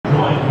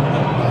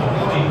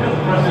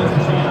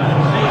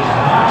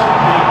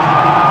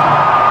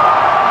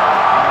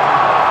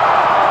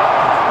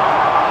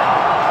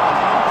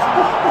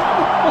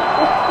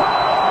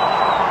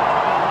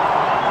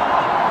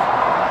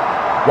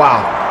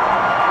Wow.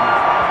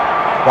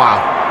 Wow.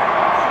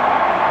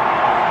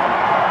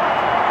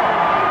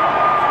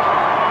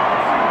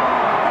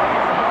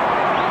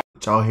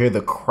 Y'all hear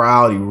the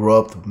crowd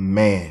erupt,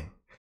 man.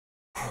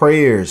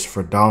 Prayers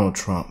for Donald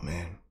Trump,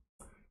 man.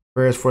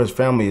 Prayers for his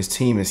family, his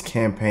team, his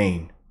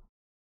campaign.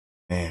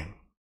 Man.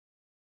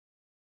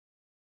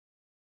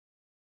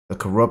 The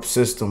corrupt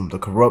system, the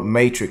corrupt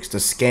matrix, the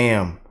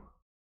scam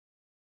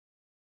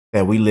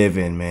that we live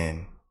in,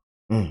 man.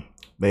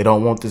 They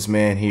don't want this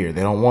man here.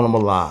 They don't want him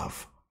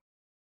alive.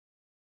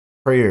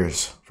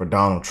 Prayers for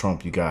Donald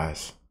Trump, you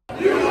guys.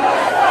 USA!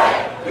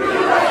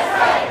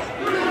 USA!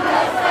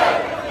 USA!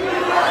 USA!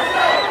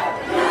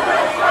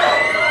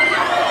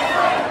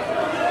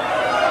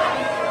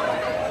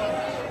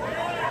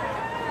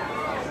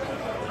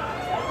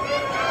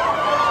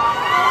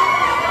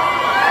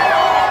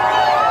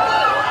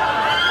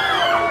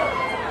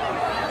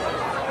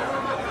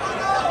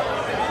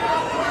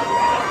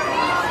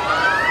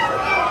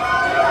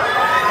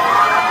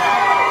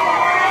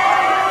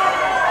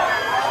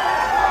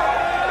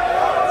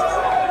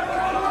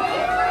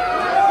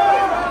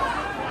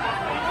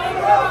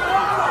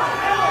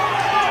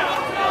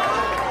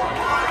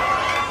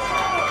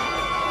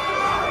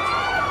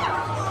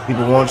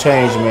 People won't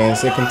change, man.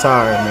 Sick and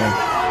tired, man.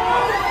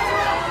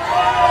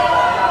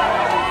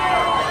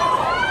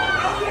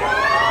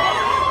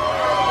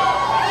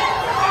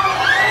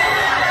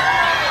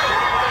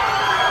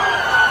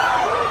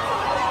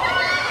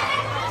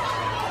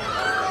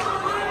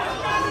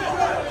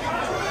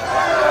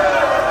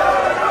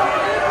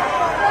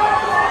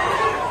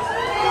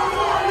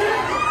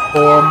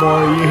 Four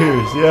more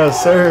years.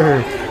 Yes,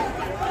 sir.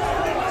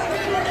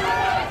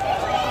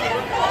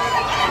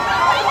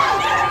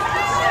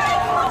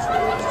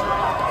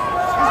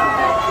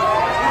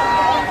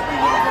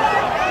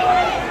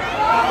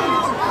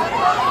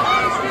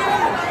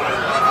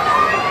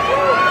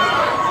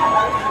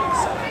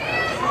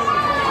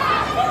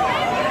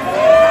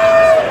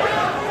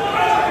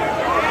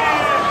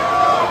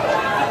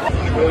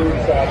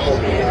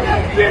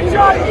 Bitch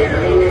out of here!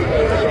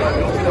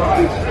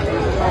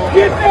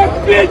 Get that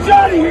bitch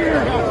out of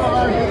here!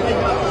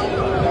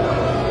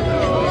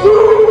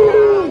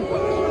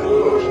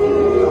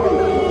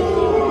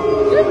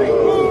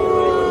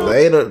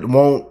 They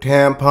want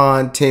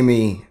Tampon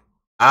Timmy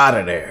out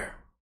of there.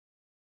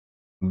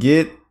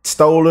 Get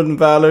Stolen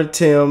Valor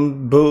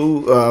Tim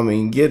boo.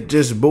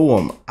 Just boo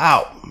him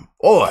out,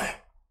 boy.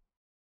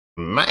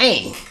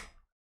 Man,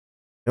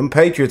 them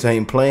Patriots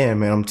ain't playing,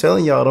 man. I'm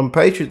telling y'all, them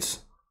Patriots.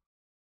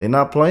 They're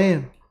not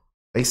playing.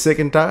 They sick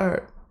and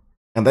tired.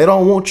 And they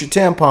don't want your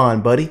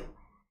tampon, buddy.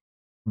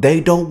 I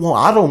don't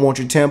want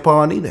your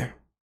tampon either.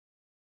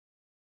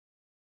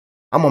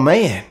 I'm a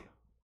man.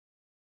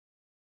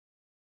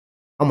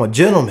 I'm a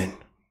gentleman.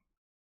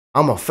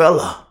 I'm a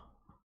fella.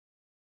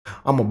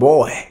 I'm a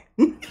boy.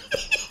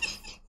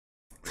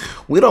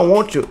 We don't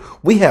want you.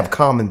 We have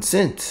common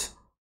sense.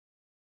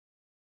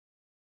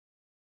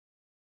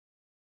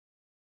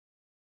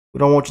 We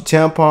don't want your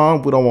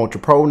tampon. We don't want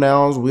your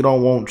pronouns. We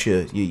don't want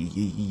your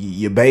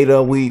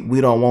beta.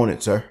 We don't want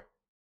it, sir.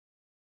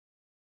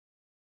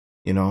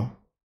 You know,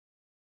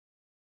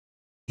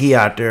 he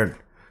out there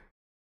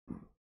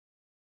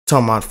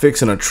talking about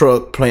fixing a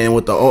truck, playing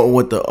with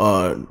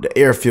the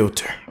air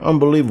filter.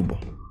 Unbelievable.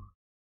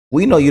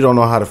 We know you don't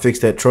know how to fix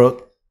that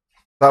truck.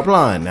 Stop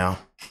lying now.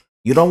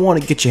 You don't want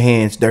to get your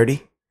hands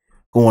dirty,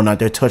 going out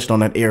there touching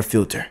on that air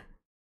filter.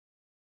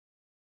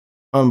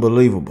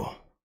 Unbelievable.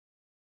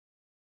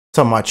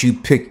 Talking about you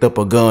picked up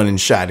a gun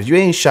and shot it. You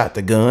ain't shot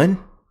the gun.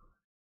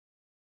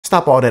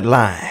 Stop all that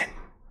lying.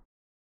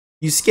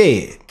 You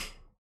scared.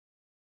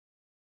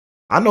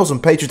 I know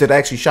some patriots that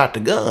actually shot the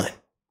gun.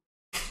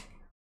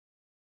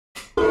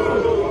 Get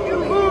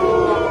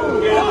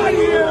out of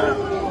here!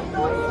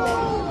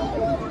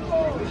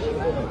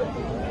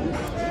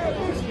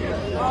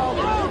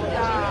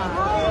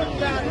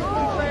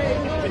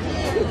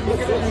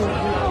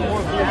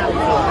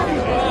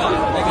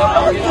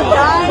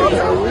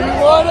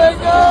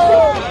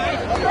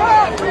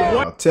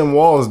 Tim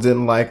Walz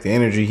didn't like the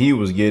energy he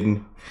was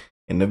getting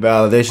and the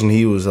validation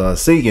he was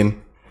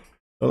seeking.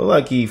 It looked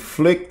like he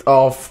flicked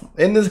off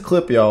in this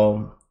clip,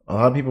 y'all. A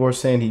lot of people were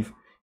saying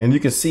and you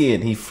can see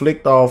it. He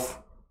flicked off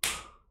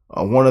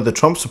one of the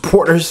Trump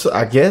supporters,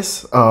 I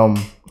guess. Oh,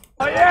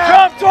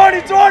 yeah. Trump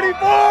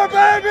 2024,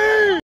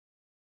 baby!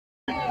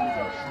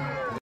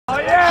 Oh,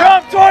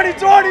 yeah. Trump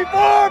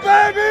 2024,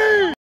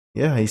 baby!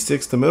 Yeah, he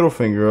sticks the middle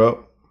finger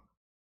up.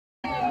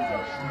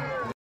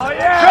 Oh,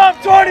 yeah.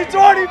 Trump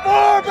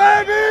 2024,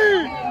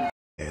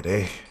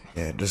 baby!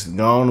 Yeah, just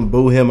go on and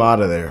boo him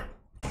out of there.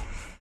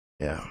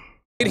 Yeah.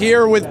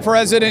 Here with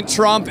President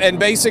Trump and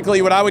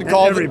basically what I would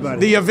call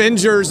the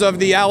Avengers of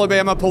the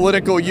Alabama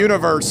political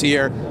universe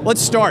here.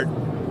 Let's start.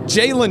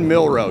 Jalen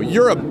Milroe,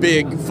 you're a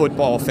big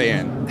football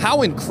fan.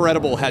 How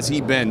incredible has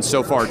he been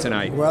so far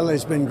tonight? Well,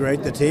 it's been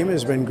great. The team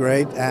has been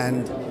great.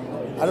 And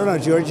I don't know,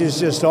 George is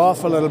just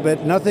off a little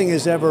bit. Nothing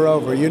is ever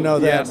over. You know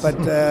that. Yes.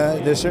 But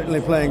they're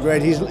certainly playing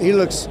great. He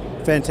looks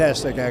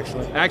fantastic,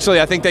 actually.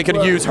 Actually, I think they could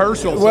use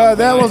Herschel. Well,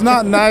 that was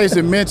not nice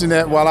to mention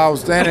that while I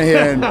was standing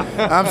here. And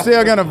I'm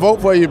still going to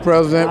vote for you,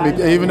 President,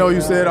 even though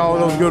you said all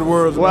those good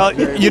words. Well,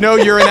 you know,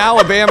 you're in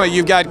Alabama.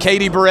 You've got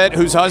Katie Barrett,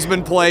 whose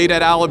husband played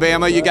at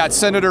Alabama. You got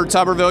Senator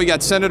Tuberville. You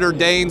got Senator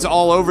Daines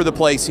all over the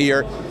place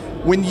here.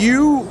 When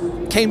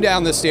you came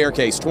down the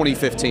staircase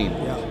 2015,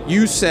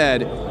 you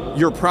said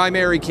your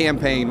primary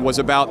campaign was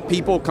about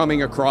people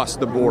coming across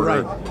the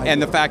border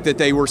and the fact that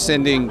they were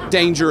sending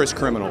dangerous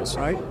criminals.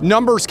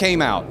 Numbers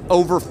came out.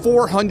 Over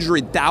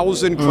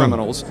 400,000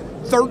 criminals,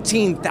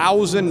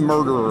 13,000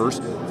 murderers,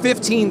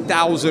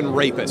 15,000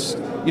 rapists.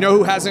 You know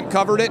who hasn't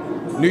covered it?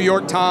 New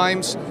York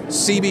Times,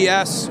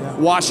 CBS,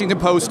 Washington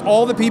Post,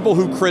 all the people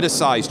who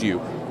criticized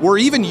you. Were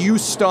even you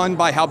stunned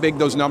by how big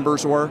those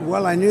numbers were?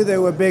 Well, I knew they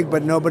were big,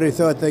 but nobody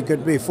thought they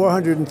could be.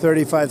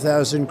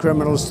 435,000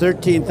 criminals,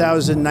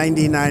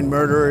 13,099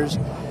 murderers,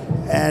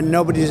 and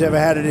nobody's ever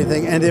had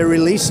anything. And they're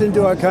released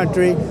into our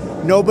country.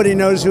 Nobody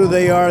knows who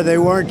they are. They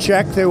weren't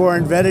checked. They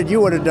weren't vetted. You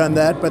would have done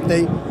that, but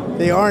they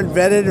aren't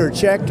vetted or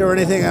checked or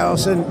anything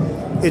else. And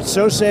it's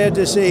so sad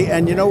to see.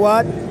 And you know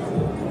what?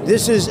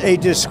 This is a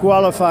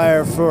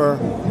disqualifier for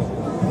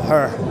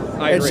her.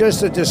 It's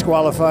just a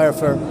disqualifier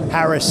for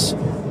Harris.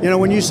 You know,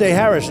 when you say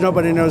Harris,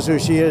 nobody knows who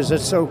she is.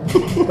 That's so.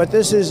 But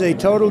this is a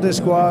total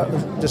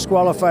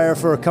disqualifier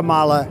for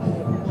Kamala,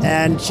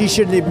 and she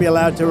shouldn't even be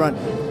allowed to run.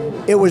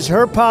 It was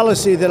her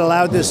policy that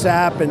allowed this to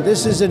happen.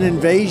 This is an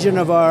invasion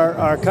of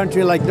our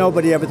country like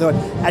nobody ever thought,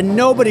 and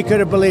nobody could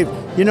have believed.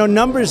 You know,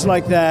 numbers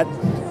like that,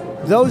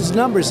 those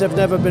numbers have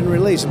never been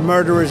released.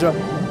 Murderers are.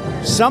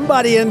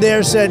 Somebody in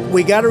there said,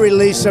 we got to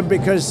release them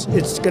because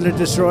it's going to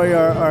destroy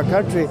our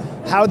country.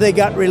 How they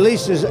got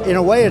released is, in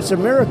a way, it's a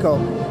miracle,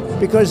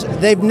 because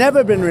they've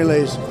never been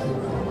released.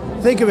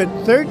 Think of it,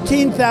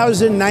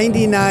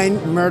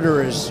 13,099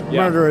 murderers,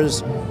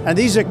 and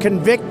these are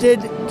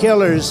convicted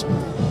killers,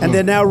 and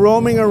they're now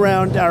roaming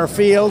around our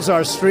fields,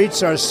 our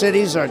streets, our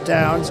cities, our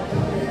towns,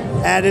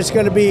 and it's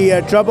going to be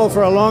trouble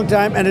for a long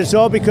time, and it's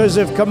all because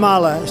of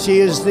Kamala. She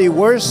is the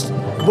worst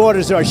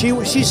border czar.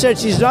 She said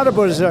she's not a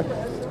border czar,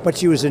 but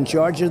she was in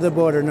charge of the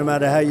border no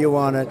matter how you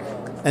want it.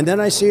 And then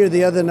I see her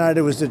the other night,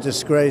 it was a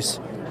disgrace.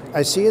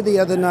 I see her the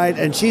other night,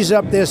 and she's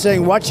up there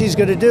saying what she's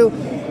going to do.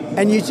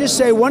 And you just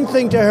say one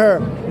thing to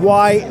her,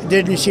 why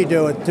didn't she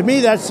do it? To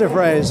me, that's the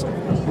phrase,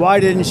 why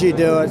didn't she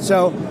do it?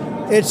 So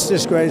it's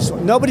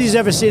disgraceful. Nobody's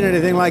ever seen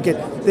anything like it.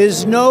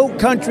 There's no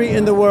country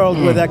in the world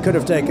where that could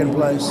have taken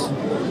place.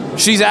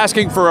 She's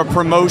asking for a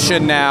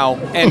promotion now,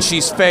 and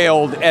she's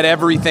failed at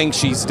everything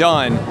she's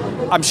done.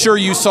 I'm sure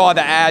you saw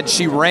the ad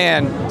she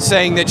ran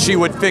saying that she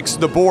would fix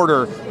the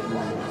border.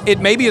 It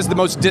maybe is the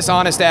most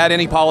dishonest ad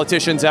any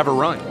politician's ever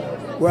run.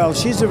 Well,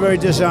 she's a very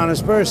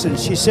dishonest person.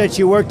 She said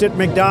she worked at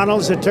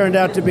McDonald's. It turned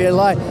out to be a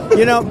lie.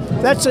 You know,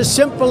 that's a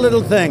simple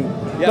little thing,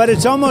 but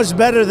it's almost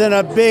better than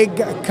a big,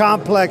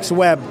 complex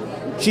web.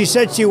 She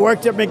said she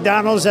worked at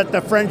McDonald's at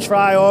the French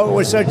fry. Oh, it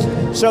was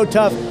so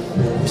tough.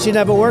 She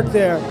never worked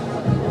there.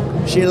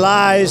 She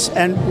lies,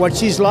 and what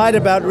she's lied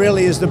about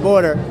really is the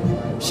border.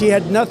 She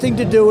had nothing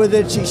to do with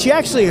it. She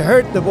actually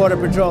hurt the Border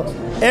Patrol.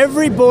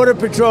 Every Border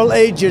Patrol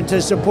agent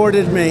has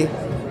supported me,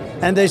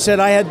 and they said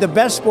I had the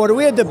best border.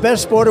 We had the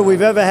best border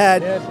we've ever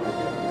had.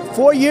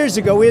 4 years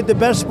ago, we had the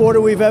best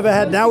border we've ever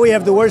had. Now we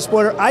have the worst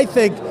border, I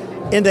think,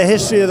 in the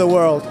history of the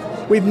world.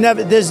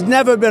 There's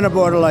never been a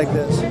border like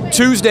this.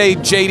 Tuesday,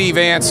 J.D.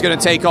 Vance is going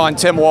to take on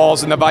Tim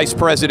Walz in the vice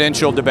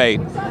presidential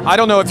debate. I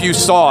don't know if you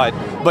saw it,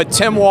 but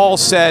Tim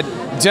Walz said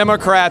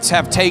Democrats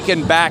have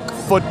taken back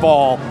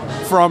football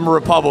from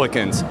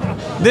Republicans.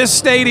 This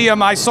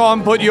stadium, I saw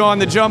him put you on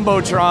the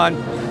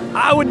Jumbotron.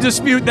 I would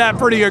dispute that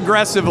pretty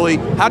aggressively.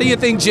 How do you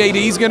think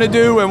JD's going to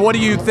do, and what do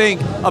you think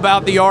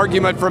about the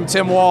argument from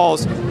Tim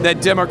Walz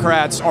that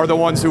Democrats are the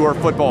ones who are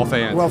football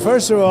fans? Well,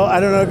 first of all, I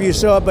don't know if you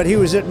saw it, but he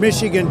was at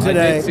Michigan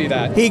today. I did see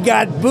that. He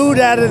got booed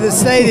out of the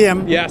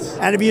stadium. Yes.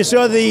 And if you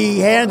saw the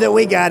hand that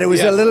we got, it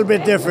was a little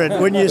bit different,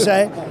 wouldn't you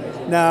say?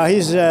 No,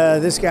 he's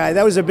this guy.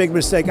 That was a big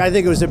mistake. I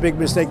think it was a big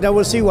mistake. Now,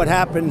 we'll see what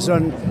happens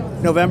on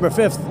November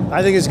 5th.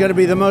 I think it's going to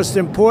be the most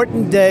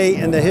important day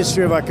in the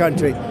history of our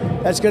country.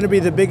 That's going to be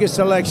the biggest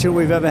election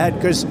we've ever had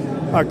because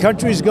our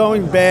country's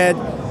going bad.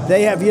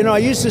 They have, you know, I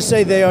used to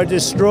say they are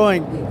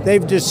destroying.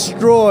 They've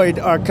destroyed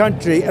our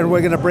country, and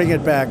we're going to bring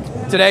it back.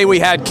 Today we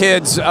had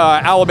kids,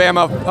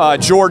 Alabama,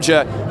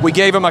 Georgia. We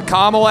gave them a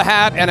Kamala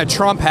hat and a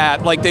Trump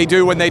hat like they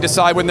do when they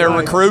decide when they're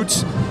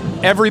recruits.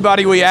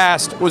 Everybody we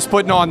asked was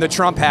putting on the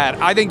Trump hat.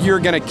 I think you're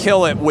going to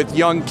kill it with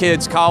young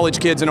kids, college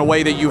kids, in a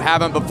way that you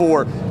haven't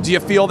before. Do you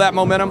feel that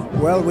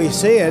momentum? Well, we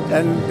see it,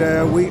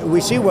 and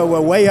we see where we're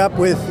way up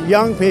with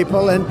young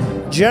people and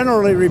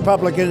generally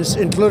Republicans,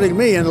 including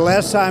me. And the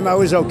last time I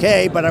was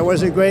okay, but I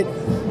wasn't great.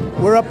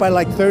 We're up by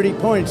like 30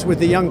 points with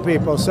the young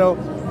people, so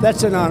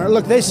that's an honor.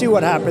 Look, they see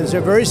what happens.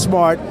 They're very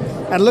smart,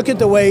 and look at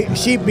the way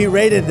she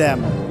berated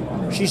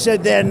them. She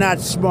said they're not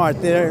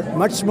smart. They're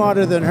much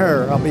smarter than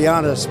her, I'll be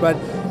honest, but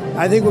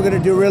I think we're going to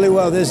do really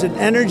well. There's an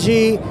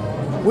energy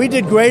We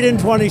did great in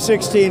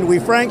 2016. We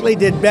frankly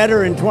did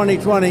better in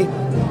 2020.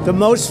 The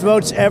most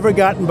votes ever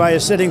gotten by a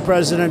sitting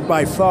president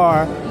by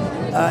far.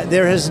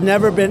 There has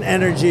never been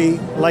energy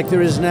like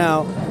there is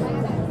now.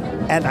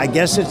 And I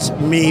guess it's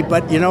me,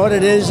 but you know what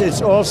it is?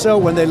 It's also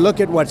when they look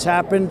at what's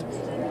happened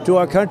to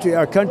our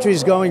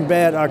country's going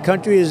bad. Our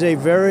country is a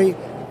very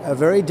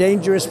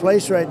dangerous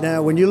place right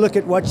now. When you look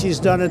at what she's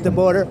done at the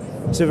border,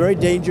 it's a very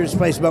dangerous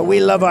place. But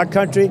we love our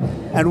country,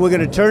 and we're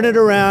going to turn it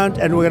around,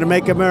 and we're going to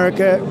make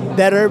America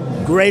better,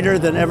 greater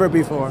than ever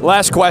before.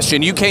 Last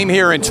question. You came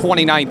here in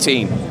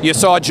 2019. You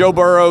saw Joe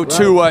Burrow,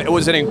 Tua. It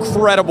was an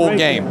incredible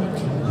game.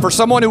 For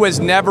someone who has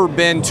never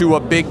been to a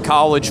big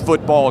college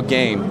football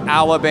game,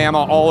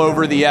 Alabama all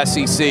over the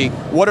SEC,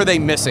 what are they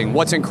missing?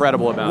 What's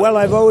incredible about it? Well,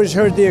 I've always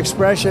heard the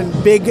expression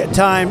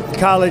big-time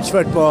college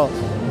football.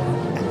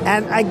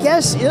 And I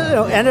guess, you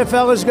know,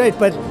 NFL is great,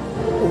 but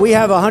we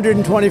have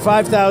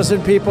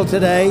 125,000 people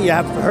today. You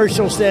have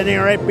Herschel standing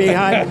right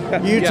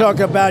behind. You talk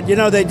about, you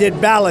know, they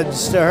did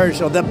ballads to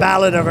Herschel, the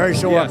Ballad of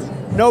Herschel. Yes.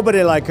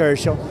 Nobody like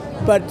Herschel.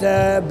 But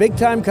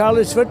big-time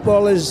college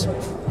football is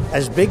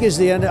as big as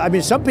the NFL. I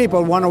mean, some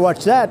people want to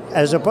watch that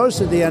as opposed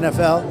to the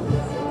NFL.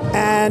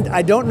 And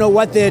I don't know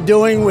what they're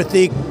doing with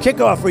the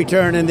kickoff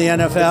return in the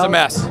NFL. It's a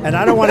mess. And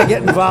I don't want to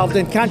get involved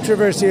in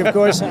controversy, of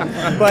course.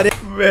 But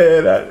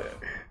Man,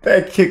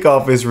 that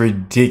kickoff is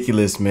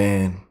ridiculous,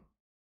 man.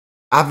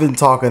 I've been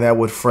talking that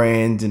with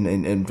friends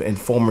and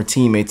former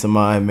teammates of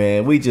mine,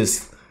 man. We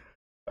just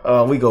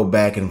we go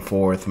back and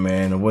forth,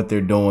 man, of what they're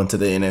doing to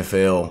the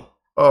NFL.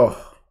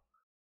 Oh.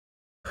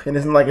 And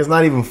it's like it's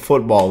not even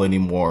football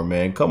anymore,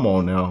 man. Come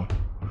on now.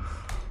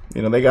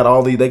 You know, they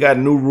got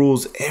new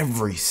rules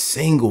every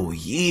single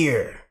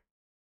year.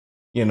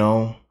 You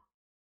know.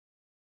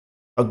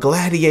 A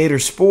gladiator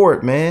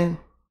sport, man.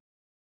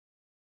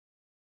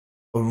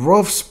 A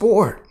rough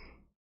sport.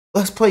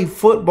 Let's play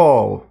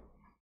football.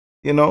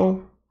 You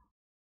know.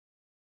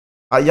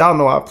 Y'all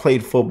know I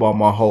played football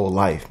my whole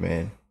life,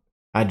 man.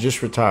 I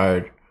just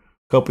retired a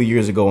couple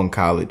years ago in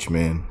college,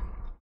 man.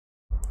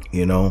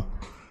 You know.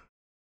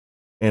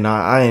 And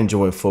I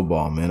enjoy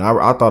football, man.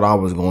 I thought I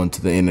was going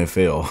to the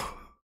NFL,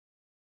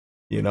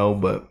 you know,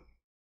 but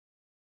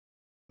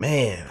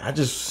man,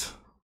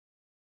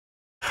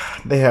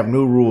 they have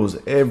new rules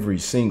every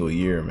single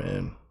year,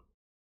 man.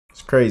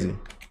 It's crazy.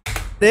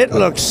 It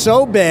looks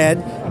so bad,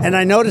 and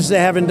I noticed they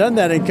haven't done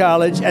that in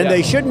college, and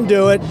they shouldn't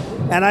do it,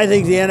 and I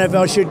think the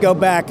NFL should go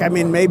back. I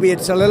mean, maybe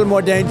it's a little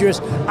more dangerous.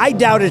 I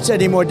doubt it's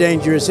any more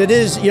dangerous. It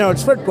is, you know,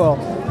 it's football.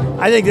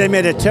 I think they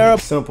made it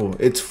terrible. Simple.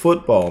 It's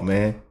football,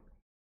 man.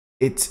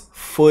 It's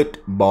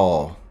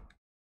football.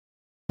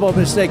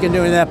 Mistake in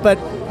doing that, but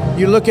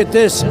you look at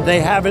this,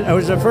 they haven't. It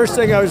was the first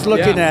thing I was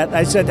looking at.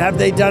 I said, have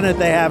they done it?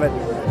 They haven't.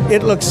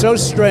 It looks so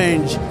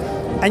strange.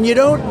 And you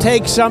don't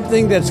take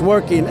something that's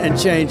working and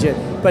change it.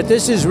 But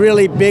this is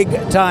really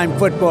big-time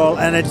football,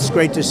 and it's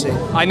great to see.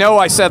 I know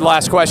I said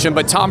last question,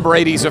 but Tom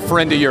Brady's a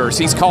friend of yours.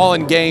 He's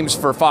calling games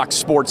for Fox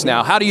Sports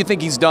now. How do you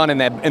think he's done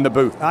in the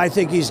booth? I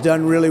think he's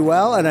done really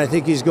well, and I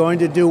think he's going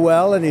to do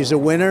well, and he's a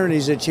winner, and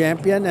he's a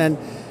champion, and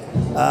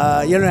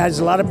you know, has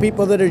a lot of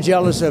people that are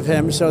jealous of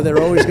him, so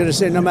they're always going to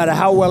say, no matter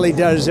how well he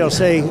does, they'll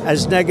say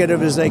as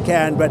negative as they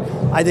can, but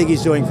I think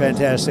he's doing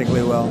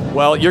fantastically well.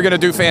 Well, you're going to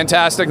do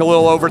fantastic, a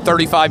little over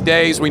 35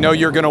 days. We know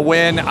you're going to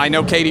win. I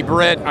know Katie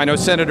Britt. I know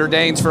Senator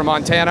Daines from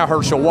Montana,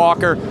 Herschel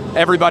Walker.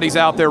 Everybody's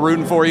out there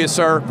rooting for you,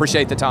 sir.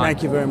 Appreciate the time.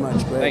 Thank you very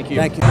much, Brad. Thank you.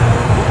 Thank you.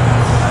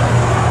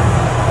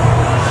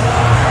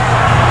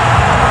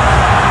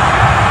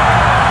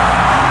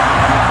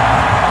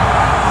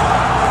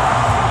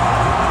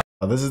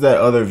 This is that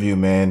other view,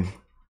 man.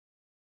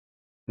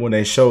 When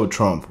they showed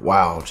Trump,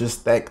 wow,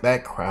 just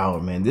that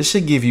crowd, man. This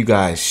should give you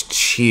guys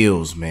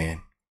chills,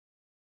 man.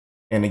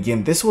 And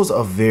again, this was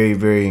a very,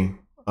 very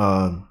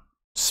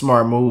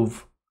smart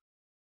move,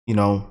 you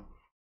know,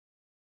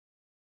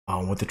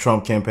 with the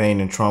Trump campaign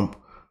and Trump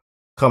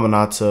coming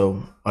out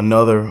to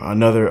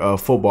another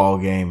football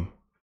game,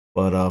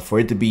 but for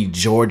it to be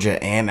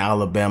Georgia and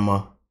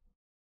Alabama,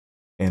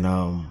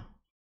 and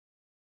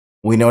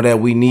we know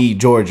that we need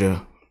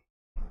Georgia.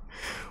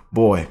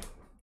 Boy,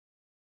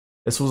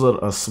 this was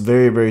a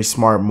very, very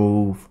smart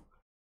move,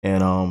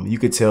 and you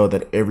could tell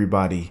that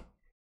everybody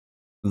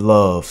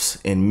loves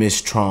and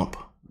miss Trump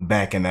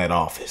back in that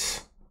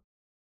office.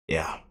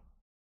 Yeah.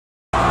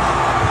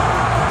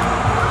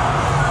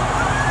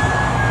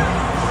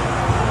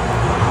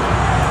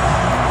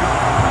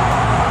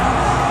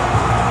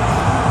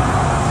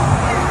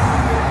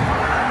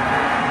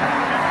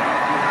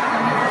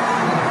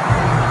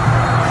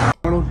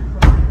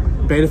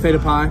 Beta Theta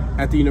Pi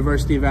at the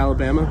University of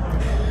Alabama,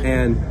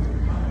 and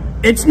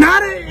it's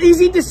not an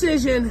easy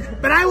decision,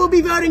 but I will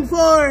be voting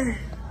for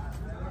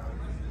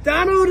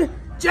Donald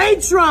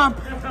J.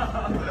 Trump.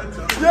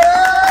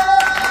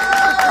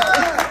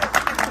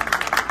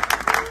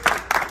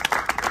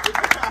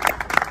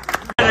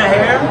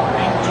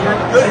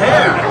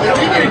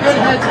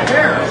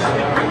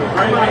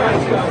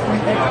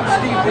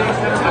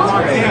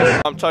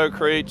 I'm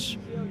OkayRickk.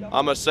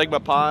 I'm a Sigma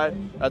Pi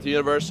at the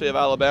University of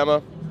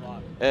Alabama.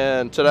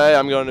 And today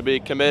I'm going to be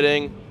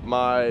committing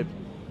my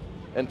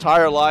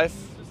entire life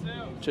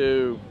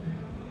to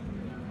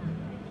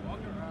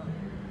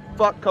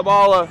fuck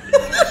Kamala,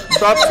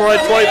 Trump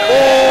 2024.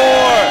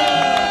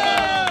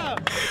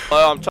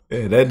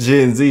 Yeah, that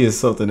Gen Z is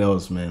something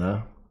else, man.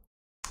 Huh?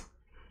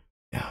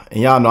 Yeah,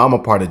 and y'all know I'm a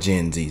part of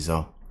Gen Z,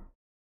 so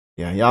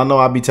yeah, y'all know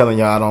I be telling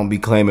y'all I don't be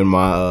claiming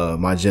my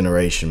my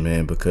generation,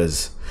 man,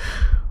 because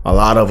a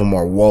lot of them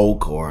are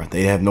woke or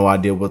they have no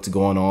idea what's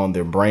going on.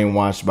 They're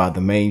brainwashed by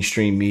the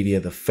mainstream media,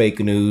 the fake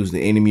news,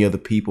 the enemy of the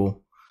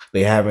people.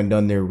 They haven't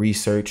done their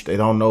research. They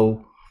don't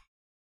know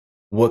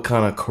what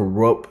kind of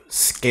corrupt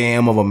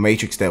scam of a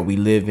matrix that we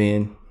live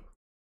in.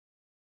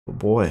 But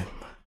boy,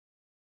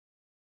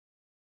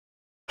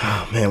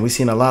 man, we've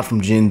seen a lot from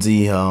Gen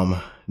Z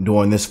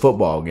during this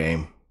football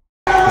game.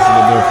 This is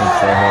the difference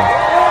for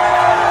her.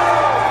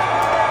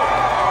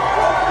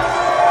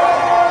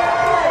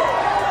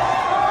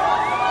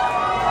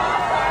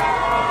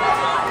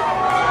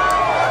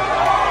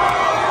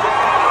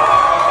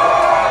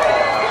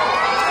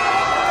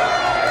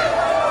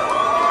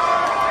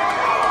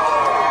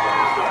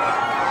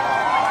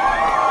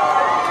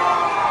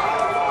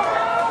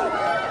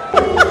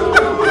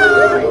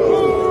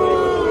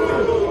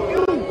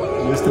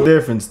 It's the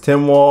difference.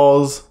 Tim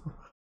Walz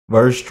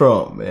versus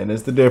Trump, man.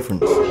 It's the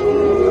difference.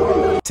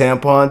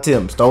 Tampon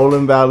Tim,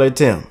 stolen valor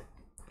Tim.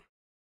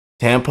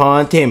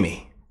 Tampon Timmy.